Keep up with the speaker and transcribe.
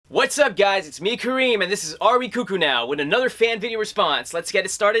What's up, guys? It's me, Karim, and this is AreWeFamousNow with another fan video response. Let's get it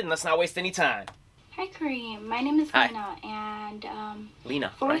started and let's not waste any time. Hi, Karim. My name is Hi. Lena, and Lena,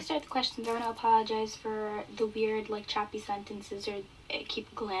 before right? we start the questions, I want to apologize for the weird, like, choppy sentences or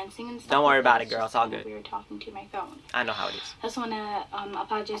keep glancing and stuff. Don't worry about it, It's girl. just It's all kinda good. weird talking to my phone. I know how it is. I also want to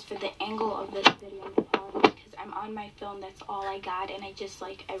apologize for the angle of this video and the quality because I'm on my phone. That's all I got, and I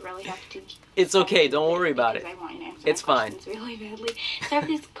really have to. It's okay. Don't worry about it. I want you to answer It's my fine. questions really badly. So if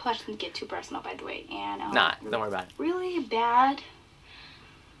these questions get too personal, by the way, and Nah, don't worry about it. really bad.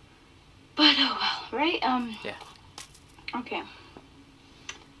 But oh well, right? Yeah. Okay.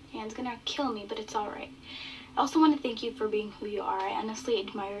 Yeah, it's gonna kill me, but it's alright. I also want to thank you for being who you are. I honestly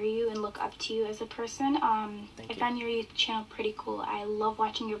admire you and look up to you as a person. I find your YouTube channel pretty cool. I love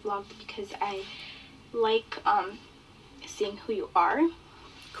watching your vlogs because I like seeing who you are.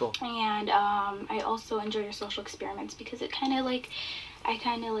 Cool. And I also enjoy your social experiments because it kind of like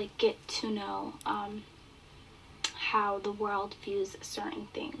get to know how the world views a certain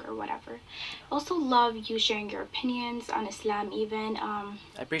thing or whatever. I also love you sharing your opinions on Islam even. I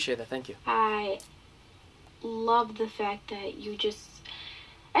appreciate that. Thank you. I love the fact that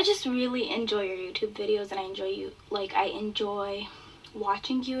I just really enjoy your YouTube videos, and I enjoy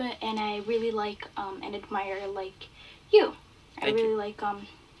watching you, and I really like and admire like you. I really like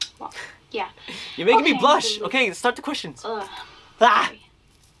well, yeah. You're making me Okay, blush. Okay, let's start the questions. Ugh. Ah! Sorry.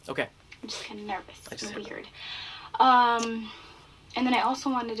 Okay. I'm just kind of nervous. I just It's weird. And then I also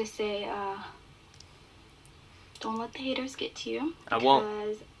wanted to say, don't let the haters get to you. I won't.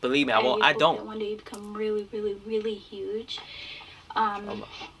 Believe me, I won't. I hope don't. that one day you become really, really, really huge.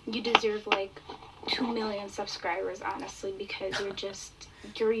 You deserve like 2 million subscribers, honestly, because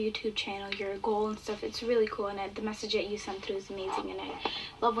your YouTube channel, your goal and stuff, it's really cool, and the message that you send through is amazing, and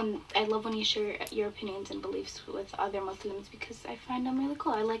I love when you share your opinions and beliefs with other Muslims because I find them really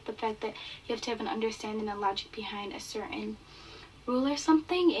cool. I like the fact that you have to have an understanding and logic behind a certain rule or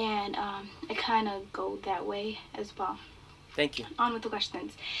something, and I kind of go that way as well. Thank you. On with the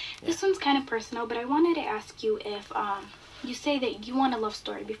questions. Yeah. This one's kind of personal, but I wanted to ask you if you say that you want a love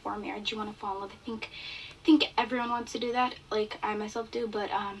story before marriage, you want to fall in love. I think everyone wants to do that, like I myself do,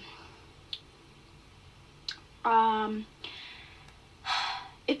 but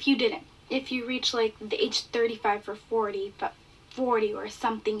if you didn't, if you reach like the age 35 or 40 or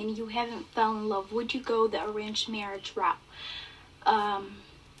something and you haven't fell in love, would you go the arranged marriage route,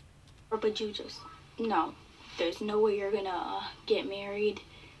 or would you just no, there's no way you're gonna get married,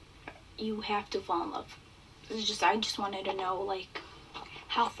 you have to fall in love? I just wanted to know, like,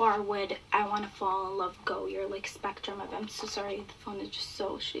 how far would I want to fall in love go? Your like spectrum of. I'm so sorry, the phone is just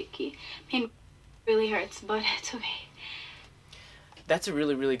so shaky. Pain really hurts, but it's okay. That's a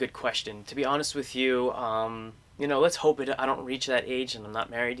really, really good question. To be honest with you, you know, let's hope I don't reach that age and I'm not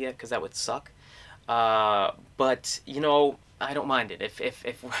married yet, because that would suck. But you know, I don't mind it.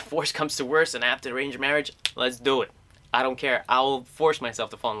 If worse comes to worse and I have to arrange a marriage, let's do it. I don't care. I'll force myself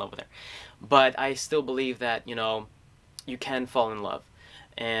to fall in love with her. But I still believe that, you know, you can fall in love,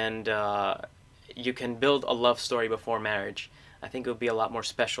 and you can build a love story before marriage. I think it would be a lot more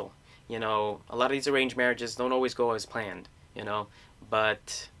special. You know, a lot of these arranged marriages don't always go as planned, you know,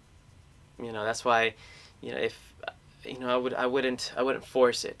 but, you know, that's why, you know, if, you know, I wouldn't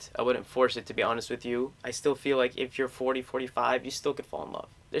force it. I wouldn't force it, to be honest with you. I still feel like if you're 40, 45, you still could fall in love.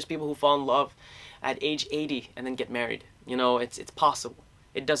 There's people who fall in love at age 80 and then get married. You know, it's possible.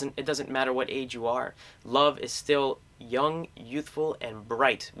 It doesn't matter what age you are. Love is still young, youthful, and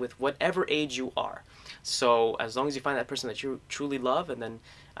bright with whatever age you are. So as long as you find that person that you truly love, and then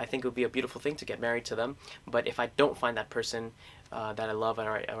I think it would be a beautiful thing to get married to them. But if I don't find that person that I love,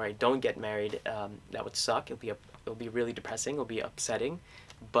 or I don't get married, that would suck. It'll be really depressing. It'll be upsetting.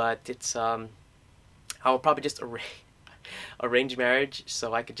 But it's I will probably just arrange marriage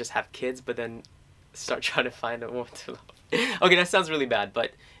so I could just have kids, but then start trying to find a woman to love. Okay, that sounds really bad,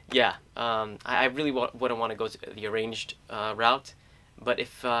 but yeah, I really wouldn't want to go to the arranged route. But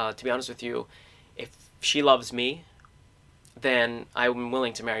if, to be honest with you, if she loves me, then I'm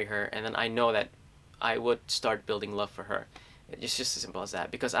willing to marry her, and then I know that I would start building love for her. It's just as simple as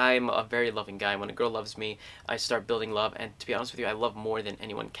that, because I'm a very loving guy. When a girl loves me, I start building love, and to be honest with you, I love more than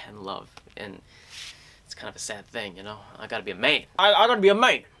anyone can love, and it's kind of a sad thing, you know? I gotta be a man. I gotta be a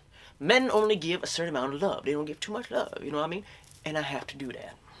man. Men only give a certain amount of love. They don't give too much love, you know what I mean? And I have to do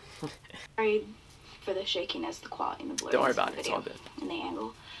that. Sorry for the shakiness, the quality, and the blurriness. Don't worry about it, it's all good. And the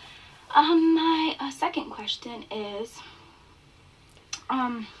angle. My second question is,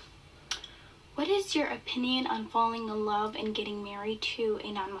 what is your opinion on falling in love and getting married to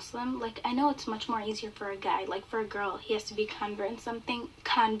a non-Muslim? Like, I know it's much more easier for a guy. Like, for a girl, he has to be convert.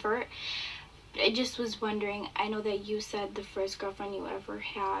 But I just was wondering, I know that you said the first girlfriend you ever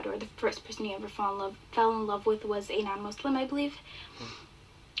had, or the first person you ever fell in love with was a non-Muslim, I believe.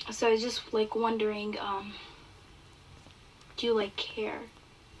 So I was just, like, wondering, do you, like, care?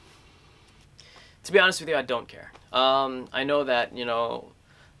 To be honest with you, I don't care. I know that, you know,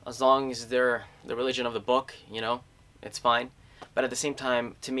 as long as they're the religion of the book, you know, it's fine. But at the same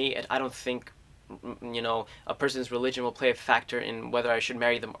time, to me, I don't think, you know, a person's religion will play a factor in whether I should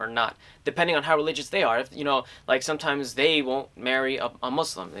marry them or not, depending on how religious they are. If, you know, like sometimes they won't marry a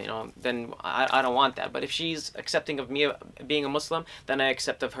Muslim, you know, then I don't want that. But if she's accepting of me being a Muslim, then I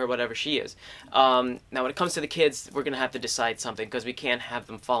accept of her whatever she is. Now, when it comes to the kids, we're going to have to decide something, because we can't have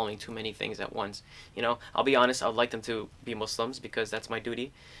them following too many things at once. You know, I'll be honest, I would like them to be Muslims because that's my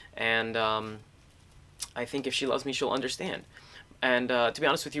duty. And I think if she loves me, she'll understand. And to be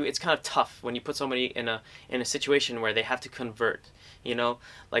honest with you, it's kind of tough when you put somebody in a situation where they have to convert. You know,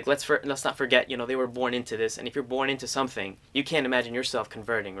 like let's not forget, you know, they were born into this, and if you're born into something, you can't imagine yourself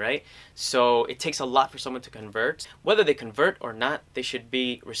converting, right? So it takes a lot for someone to convert. Whether they convert or not, they should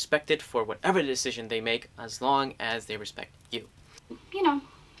be respected for whatever decision they make, as long as they respect you. You know,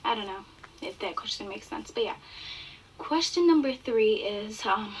 I don't know if that question makes sense, but yeah. Question number 3 is,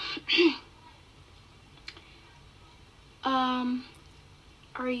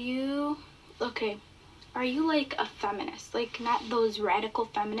 are you like a feminist? Like, not those radical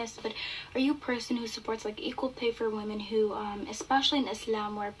feminists, but are you a person who supports like equal pay for women, who, especially in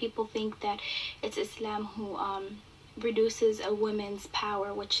Islam, where people think that it's Islam who reduces a woman's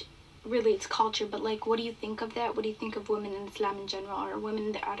power, which really it's culture, but like, what do you think of that? What do you think of women in Islam in general, or women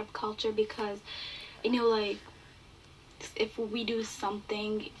in the Arab culture? Because, you know, like, if we do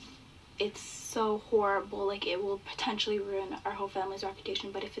something, it's so horrible, like it will potentially ruin our whole family's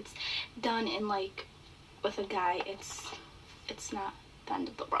reputation. But if it's done in like with a guy, it's not the end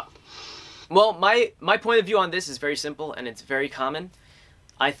of the world. Well, my point of view on this is very simple, and it's very common.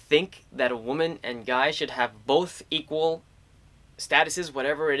 I think that a woman and guy should have both equal statuses,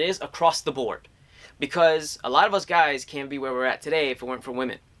 whatever it is, across the board. Because a lot of us guys can't be where we're at today if it weren't for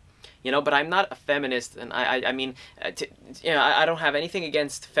women. You know, but I'm not a feminist, and I mean, you know, I don't have anything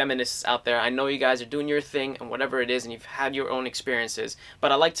against feminists out there. I know you guys are doing your thing and whatever it is, and you've had your own experiences.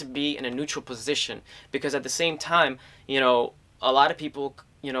 But I like to be in a neutral position, because at the same time, you know, a lot of people,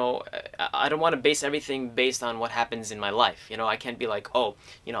 you know, I don't want to base everything based on what happens in my life. You know, I can't be like, oh,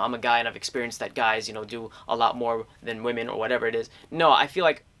 you know, I'm a guy and I've experienced that guys, you know, do a lot more than women or whatever it is. No, I feel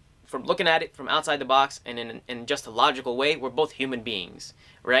like, from looking at it from outside the box and in just a logical way, we're both human beings,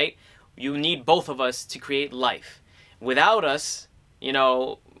 right? You need both of us to create life. Without us, you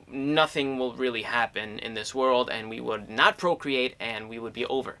know, nothing will really happen in this world, and we would not procreate, and we would be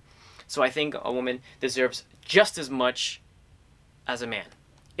over. So I think a woman deserves just as much as a man,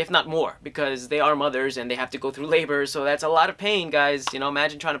 if not more, because they are mothers and they have to go through labor, so that's a lot of pain, guys. You know,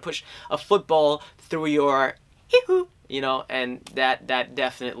 imagine trying to push a football through your you know, and that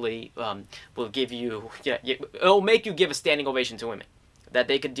definitely will give you, yeah, it'll make you give a standing ovation to women, that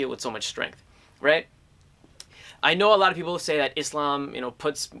they could deal with so much strength, right? I know a lot of people say that Islam, you know,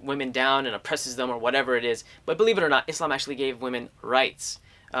 puts women down and oppresses them or whatever it is, but believe it or not, Islam actually gave women rights.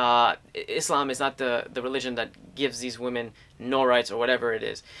 Islam is not the religion that gives these women no rights or whatever it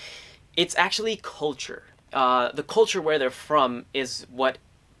is. It's actually culture. The culture where they're from is what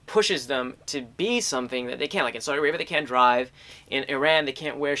pushes them to be something that they can't. Like in Saudi Arabia, they can't drive. In Iran, they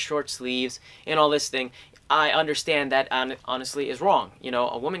can't wear short sleeves and all this thing. I understand that honestly is wrong. You know,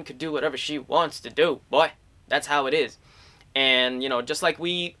 a woman could do whatever she wants to do. Boy, that's how it is. And, you know, just like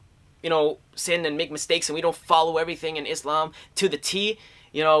we, you know, sin and make mistakes and we don't follow everything in Islam to the T,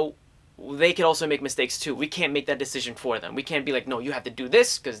 you know, they could also make mistakes too. We can't make that decision for them. We can't be like, no, you have to do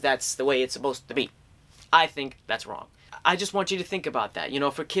this because that's the way it's supposed to be. I think that's wrong. I just want you to think about that. You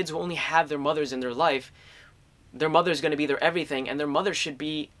know, for kids who only have their mothers in their life, their mother's going to be their everything, and their mother should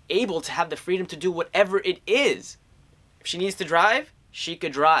be able to have the freedom to do whatever it is. If she needs to drive, she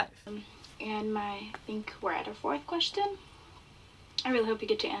could drive. And I think we're at our 4th question. I really hope you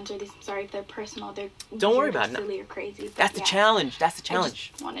get to answer these. I'm sorry if they're personal. They're Don't worry about it. Silly or crazy. That's the challenge. That's the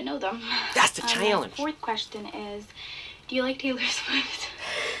challenge. I just want to know them. That's the challenge. The 4th question is, do you like Taylor Swift?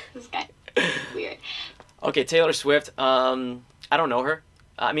 This guy weird. Okay, Taylor Swift. I don't know her.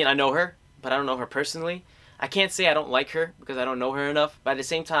 I mean, I know her, but I don't know her personally. I can't say I don't like her because I don't know her enough, but at the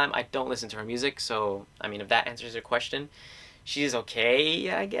same time, I don't listen to her music, so, I mean, if that answers your question, she's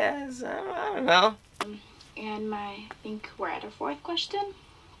okay, I guess. I don't know. And I think we're at our 4th question.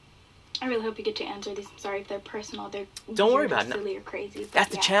 I really hope you get to answer these. I'm sorry if they're personal. They're Don't worry about it. silly or crazy. That's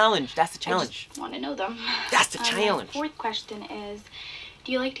the challenge. That's the challenge. I just want to know them. That's the challenge. The fourth question is,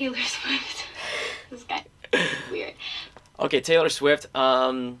 do you like Taylor Swift? This guy weird. Okay, Taylor Swift.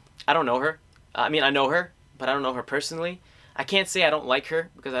 I don't know her. I mean, I know her, but I don't know her personally. I can't say I don't like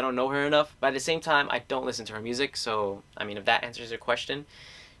her because I don't know her enough. But at the same time, I don't listen to her music. So, I mean, if that answers your question,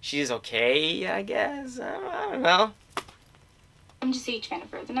 she's okay, I guess. I don't know. I'm just a huge fan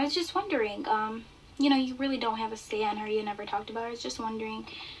of hers, and I was just wondering, you know, you really don't have a say on her, you never talked about her. I was just wondering,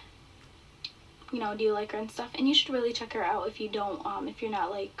 you know, do you like her and stuff? And you should really check her out if you don't, if you're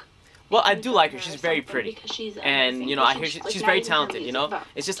not like... Well, I do like her. She's very pretty. Because she's and, you know, I hear she's very talented, you know?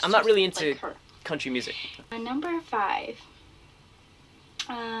 It's just, I'm not really into country music. Number 5.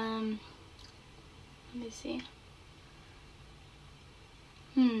 Let me see.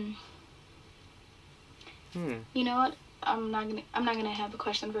 You know what? I'm not gonna have a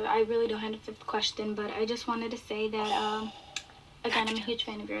question for that. I really don't have a fifth question, but I just wanted to say that again, I'm a huge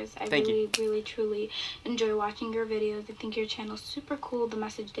fan of yours. I really truly enjoy watching your videos. I think your channel's super cool. The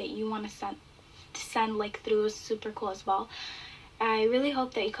message that you want to send like through is super cool as well. I really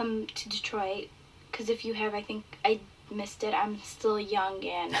hope that you come to Detroit, because if you have, I think I missed it. I'm still young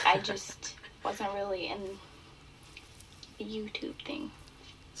and I just wasn't really in the YouTube thing.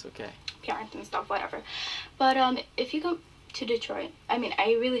 It's okay. Parents and stuff, whatever. But if you come to Detroit, I mean,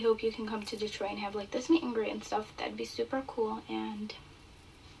 I really hope you can come to Detroit and have like this meet and greet and stuff. That'd be super cool. And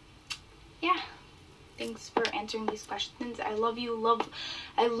yeah, thanks for answering these questions. I love you. I love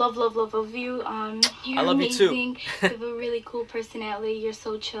you. You're I love amazing. You too. You have a really cool personality. You're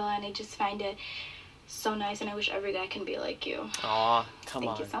so chill, and I just find it so nice, and I wish every guy can be like you. Aw, come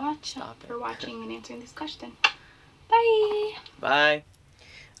on. Thank you so much Stop for it. watching and answering this question. Bye. Bye.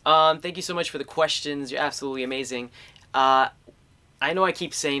 Thank you so much for the questions. You're absolutely amazing. I know I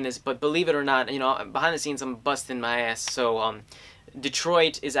keep saying this, but believe it or not, you know, behind the scenes, I'm busting my ass. So,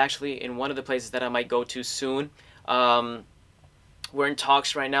 Detroit is actually in one of the places that I might go to soon. We're in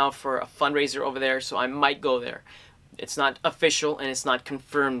talks right now for a fundraiser over there, so I might go there. It's not official and it's not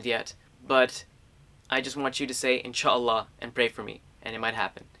confirmed yet, but I just want you to say inshallah and pray for me, and it might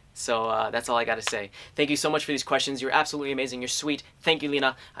happen. So that's all I got to say. Thank you so much for these questions. You're absolutely amazing. You're sweet. Thank you,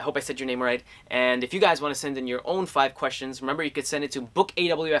 Lena. I hope I said your name right. And if you guys want to send in your own 5 questions, remember you could send it to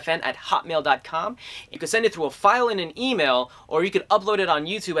bookawfn@hotmail.com. You could send it through a file in an email, or you could upload it on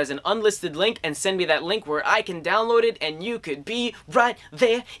YouTube as an unlisted link and send me that link where I can download it, and you could be right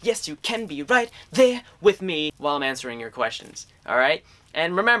there. Yes, you can be right there with me while I'm answering your questions. All right?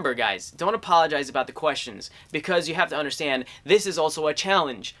 And remember, guys, don't apologize about the questions, because you have to understand this is also a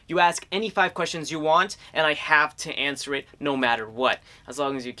challenge. You ask any 5 questions you want, and I have to answer it no matter what. As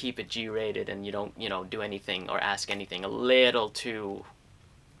long as you keep it G-rated and you don't, you know, do anything or ask anything a little too...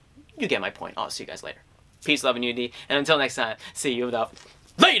 You get my point. I'll see you guys later. Peace, love, and unity. And until next time, see you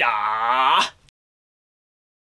later.